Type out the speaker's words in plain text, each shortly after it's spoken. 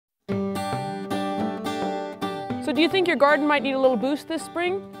So do you think your garden might need a little boost this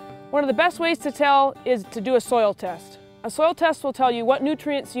spring? One of the best ways to tell is to do a soil test. A soil test will tell you what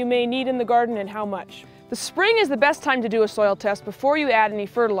nutrients you may need in the garden and how much. The spring is the best time to do a soil test before you add any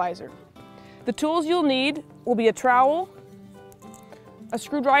fertilizer. The tools you'll need will be a trowel, a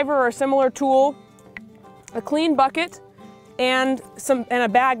screwdriver or a similar tool, a clean bucket, and a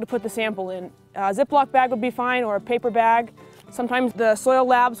bag to put the sample in. A Ziploc bag would be fine, or a paper bag. Sometimes the soil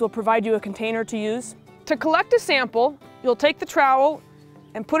labs will provide you a container to use. To collect a sample, you'll take the trowel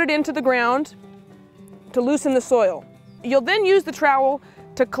and put it into the ground to loosen the soil. You'll then use the trowel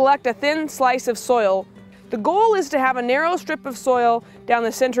to collect a thin slice of soil. The goal is to have a narrow strip of soil down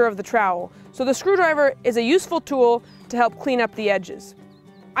the center of the trowel, so the screwdriver is a useful tool to help clean up the edges.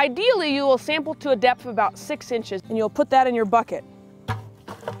 Ideally, you will sample to a depth of about 6 inches, and you'll put that in your bucket.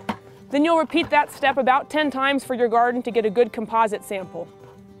 Then you'll repeat that step about 10 times for your garden to get a good composite sample.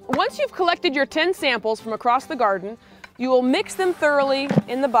 Once you've collected your 10 samples from across the garden, you will mix them thoroughly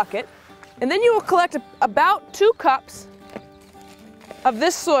in the bucket, and then you will collect about 2 cups of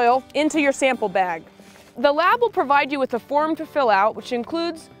this soil into your sample bag. The lab will provide you with a form to fill out, which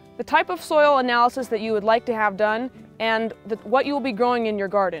includes the type of soil analysis that you would like to have done and what you will be growing in your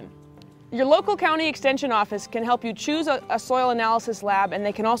garden. Your local county extension office can help you choose a soil analysis lab, and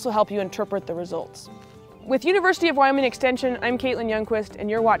they can also help you interpret the results. With University of Wyoming Extension, I'm Youngquist, and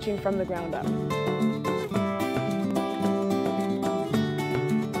you're watching From the Ground Up.